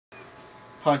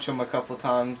punch them a couple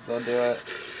times, they'll do it.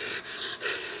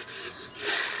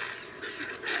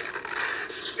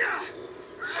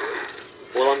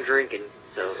 Well, I'm drinking,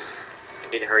 so I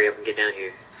need to hurry up and get down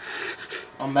here.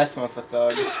 I'm messing with a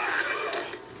thug.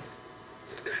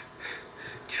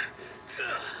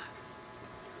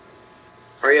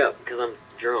 Hurry up, because I'm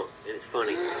drunk, and it's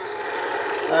funny.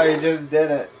 Oh, he just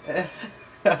did it.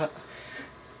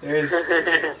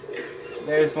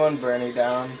 There's one Bernie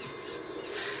down.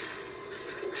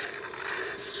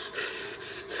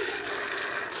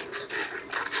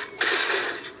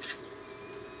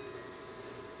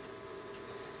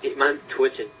 Mine's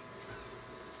twitching.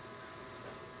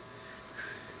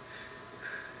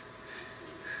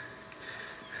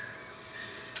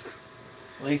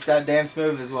 At least that dance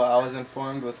move is what I was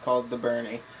informed was called the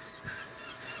Bernie.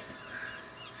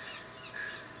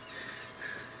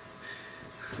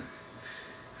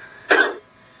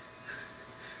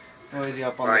 What is he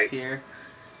up on the pier?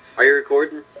 Are you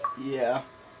recording? Yeah.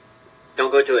 Don't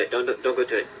go to it. Don't go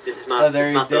to it. This is not. Oh,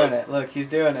 there he's doing it. Look, he's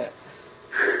doing it.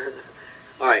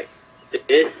 Alright.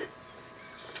 This.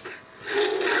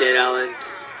 Dead Island.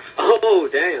 Oh,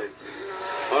 damn.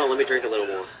 Hold on, let me drink a little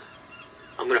more.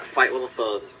 I'm gonna fight with a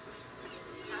thug.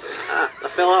 Ah, I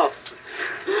fell off.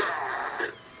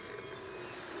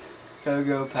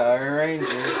 Go Power Rangers.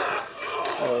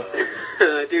 Oh.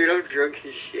 Dude, I'm drunk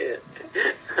as shit.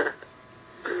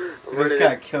 Just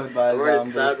got killed by a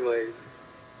zombie. Sideways.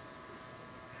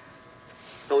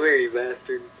 Come here, you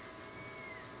bastard.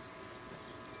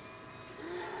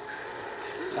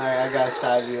 Alright, I got a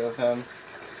side view of him.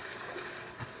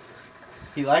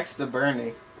 He likes the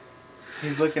Bernie.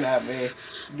 He's looking at me.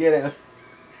 Get him.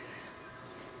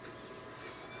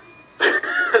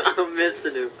 I'm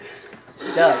missing him.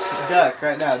 Duck,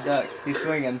 right now, duck. He's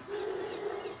swinging.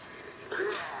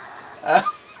 I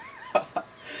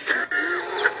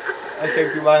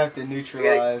think we might have to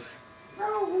neutralize.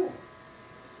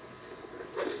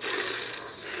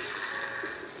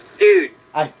 Dude,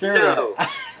 I threw it. I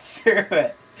threw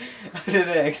it. I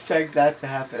didn't expect that to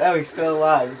happen. Oh, he's still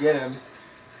alive. Get him.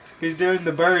 He's doing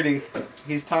the birdie.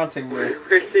 He's taunting me.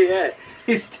 Where's he at?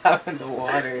 He's down in the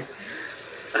water.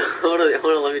 Hold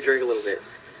on, let me drink a little bit.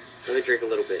 Let me drink a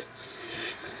little bit.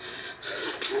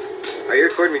 Are you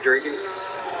recording me drinking?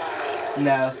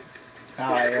 No.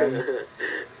 Now I am.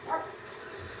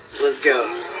 Let's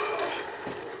go.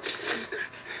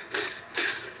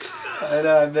 I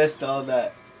know, I missed all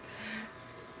that.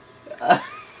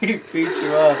 He beat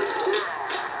you up.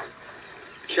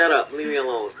 Shut up, leave me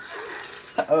alone.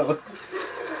 Oh.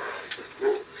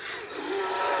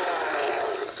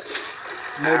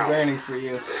 No Bernie for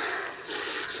you.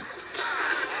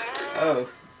 Oh.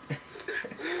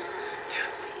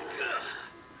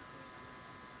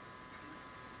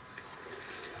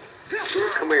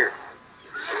 Come here.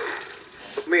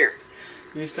 Come here.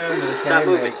 He's throwing those Stop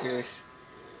haymakers.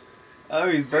 Oh,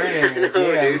 he's burning No,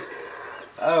 again. dude.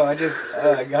 Oh, I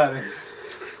got him.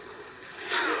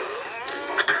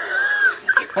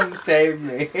 Come save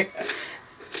me.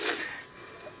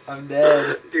 I'm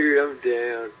dead. Dude, I'm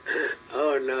down.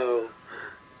 Oh no.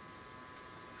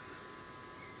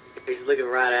 He's looking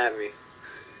right at me.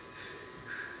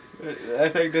 I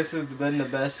think this has been the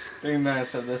best 3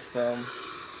 minutes of this film.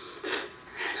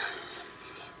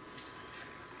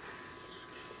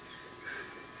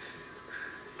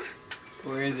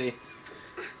 Where is he?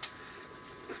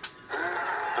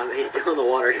 He's still in the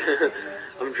water.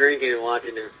 I'm drinking and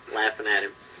watching him, laughing at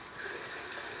him.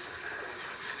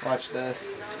 Watch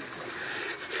this.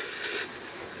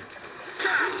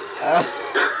 Oh.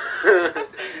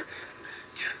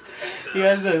 He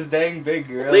has those dang big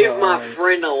gorilla Leave my arms.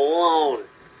 friend alone.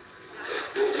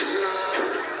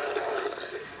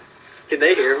 Can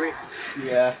they hear me?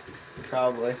 Yeah,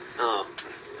 probably. Oh.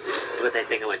 But they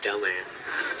think I'm a dumbass.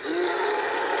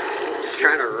 I'm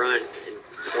trying to run and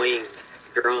swing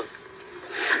drunk.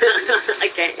 I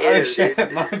can't hear Oh him, shit,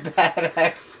 dude. my bad,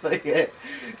 actually. Dude,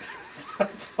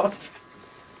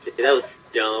 that was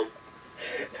dumb.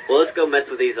 Well, let's go mess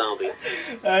with these zombies.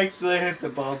 I actually hit the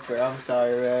bumper. I'm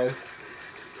sorry, man.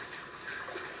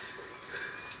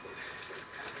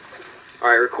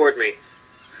 Alright, record me.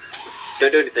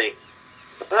 Don't do anything.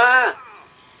 Ah!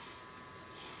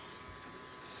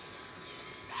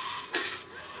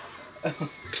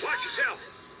 Watch yourself.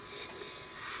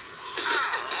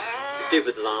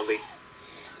 Stupid zombie.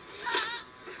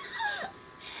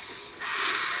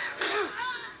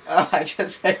 Oh, I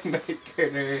just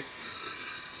haymakered her.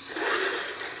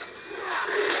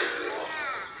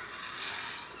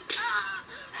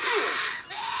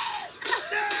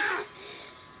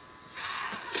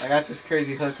 I got this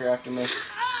crazy hooker after me.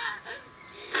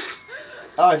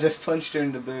 Oh, I just punched her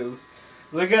in the boob.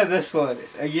 Look at this one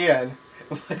again.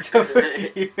 What's up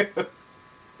with you?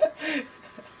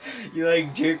 You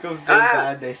like jerk them so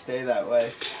bad they stay that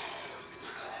way.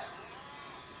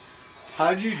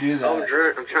 How'd you do that? Oh,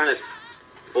 I'm trying to.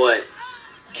 What?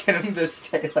 Get them to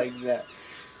stay like that.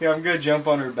 Here, I'm gonna jump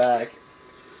on her back.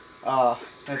 Oh,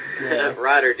 that's good.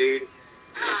 Rider, dude.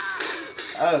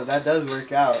 Oh, that does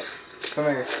work out. Come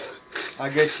here.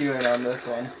 I'll get you in on this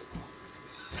one.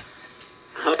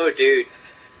 Oh, dude.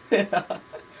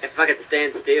 If I could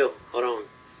stand still. Hold on.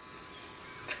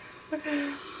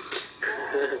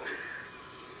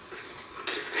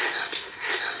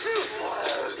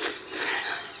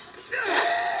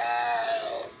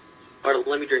 Or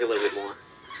let me drink a little bit more.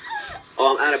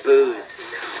 Oh, I'm out of booze.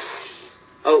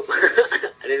 Oh,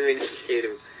 I didn't mean to shoot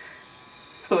him.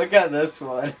 Look at this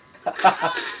one.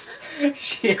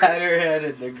 She had her head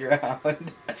in the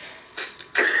ground.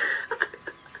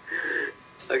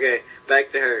 Okay,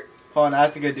 back to her. Hold on, I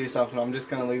have to go do something. I'm just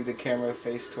gonna leave the camera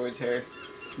face towards her.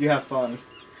 You have fun.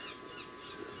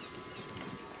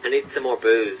 I need some more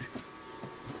booze.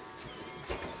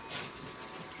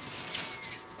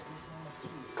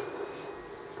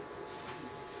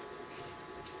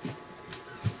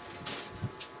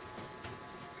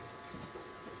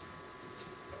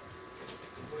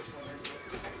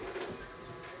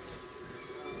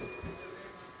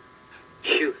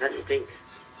 Shoot, that stinks.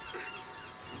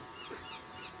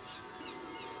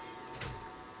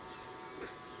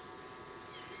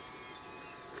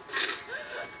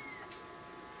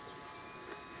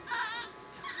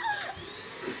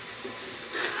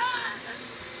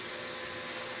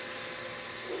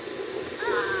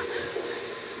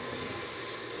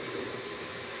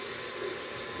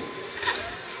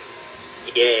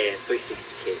 Yeah, 360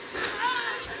 kick.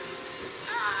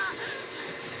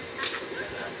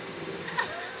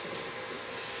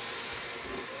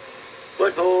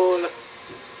 Butthole!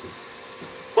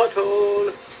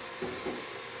 Butthole!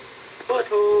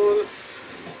 Butthole!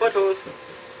 Butthole!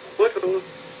 Butthole!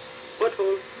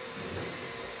 Butthole!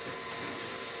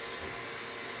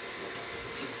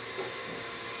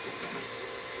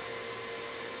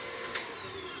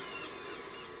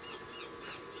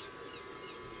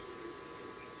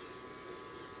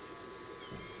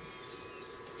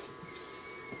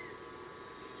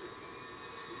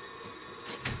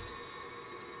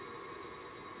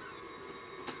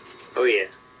 Oh yeah.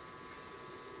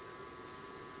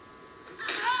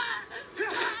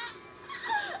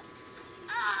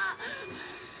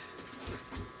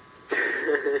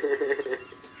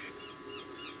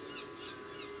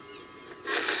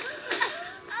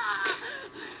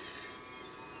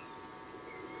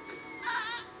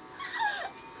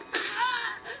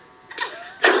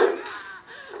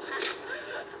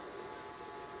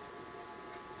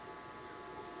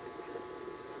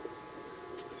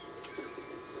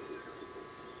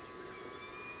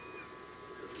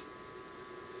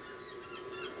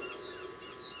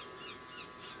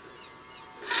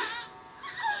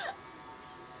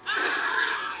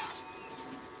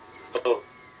 Oh.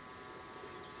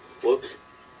 Whoops.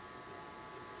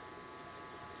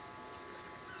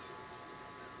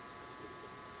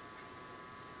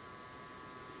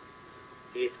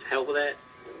 You need some help with that?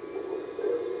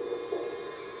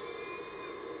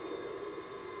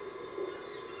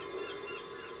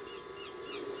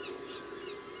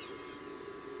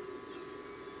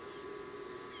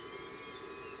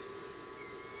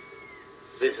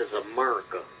 This is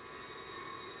America.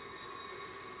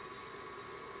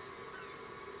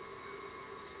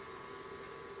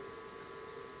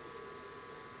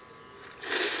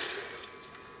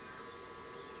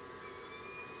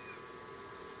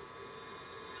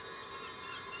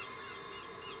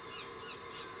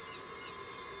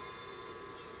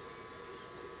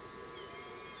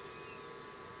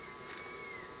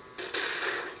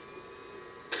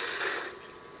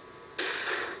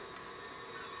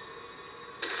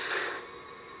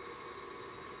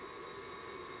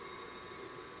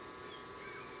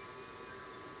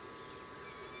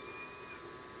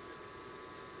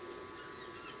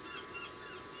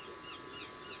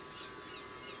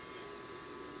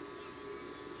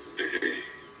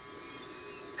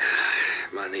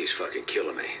 My knee's fucking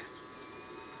killing me.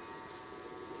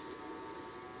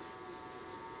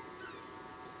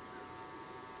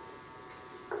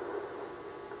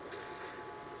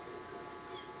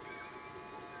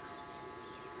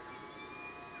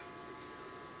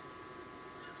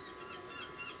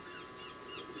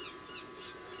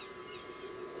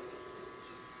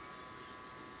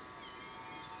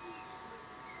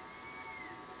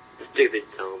 Stupid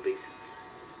zombies.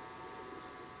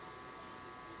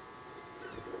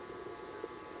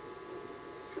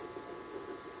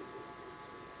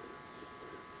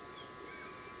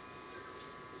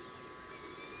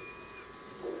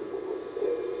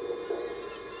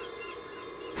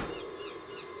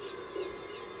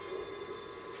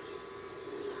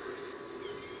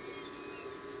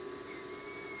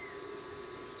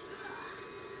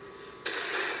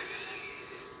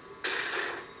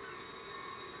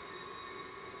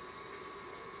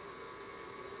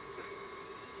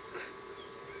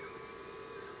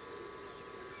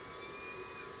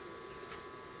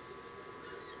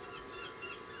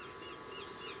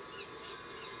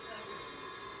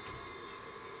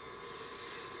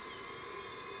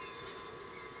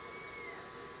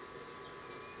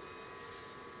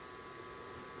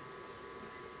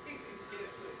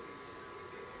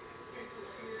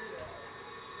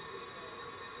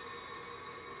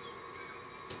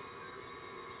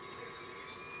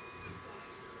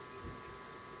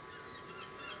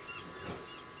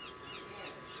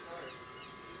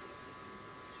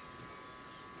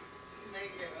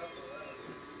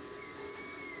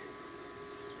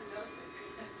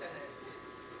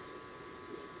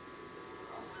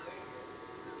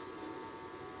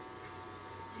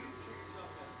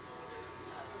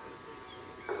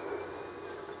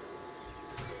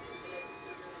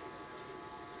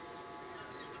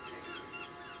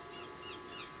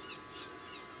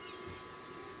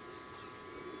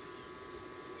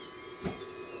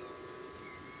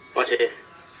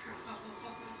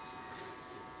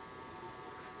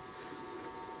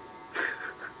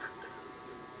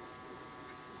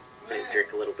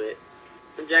 back a little bit.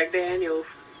 Some Jack Daniels.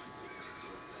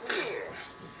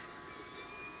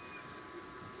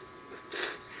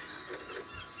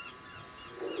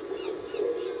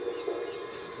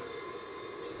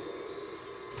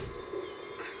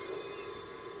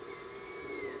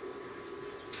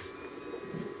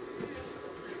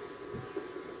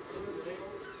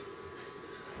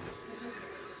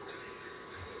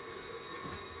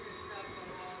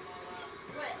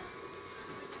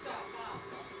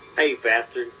 Hey, you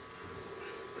bastard.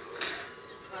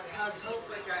 I had hope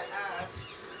like I asked.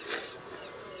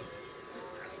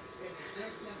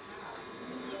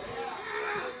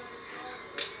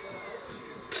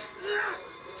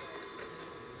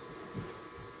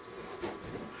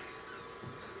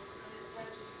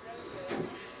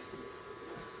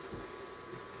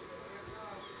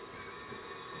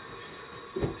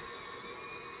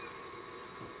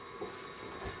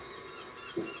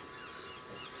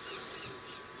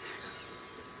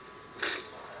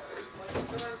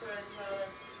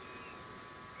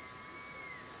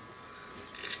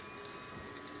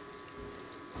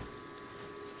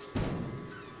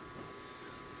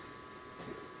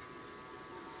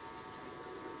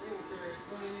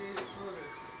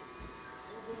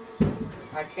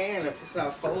 I can if it's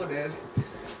not folded.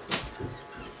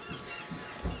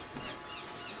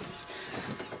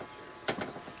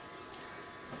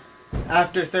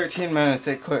 After 13 minutes,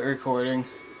 it quit recording.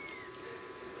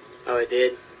 Oh, it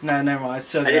did? No, never mind. It's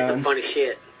still I did some going. funny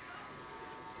shit.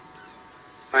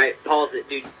 Alright, pause it,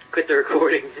 dude. Quit the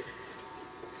recording.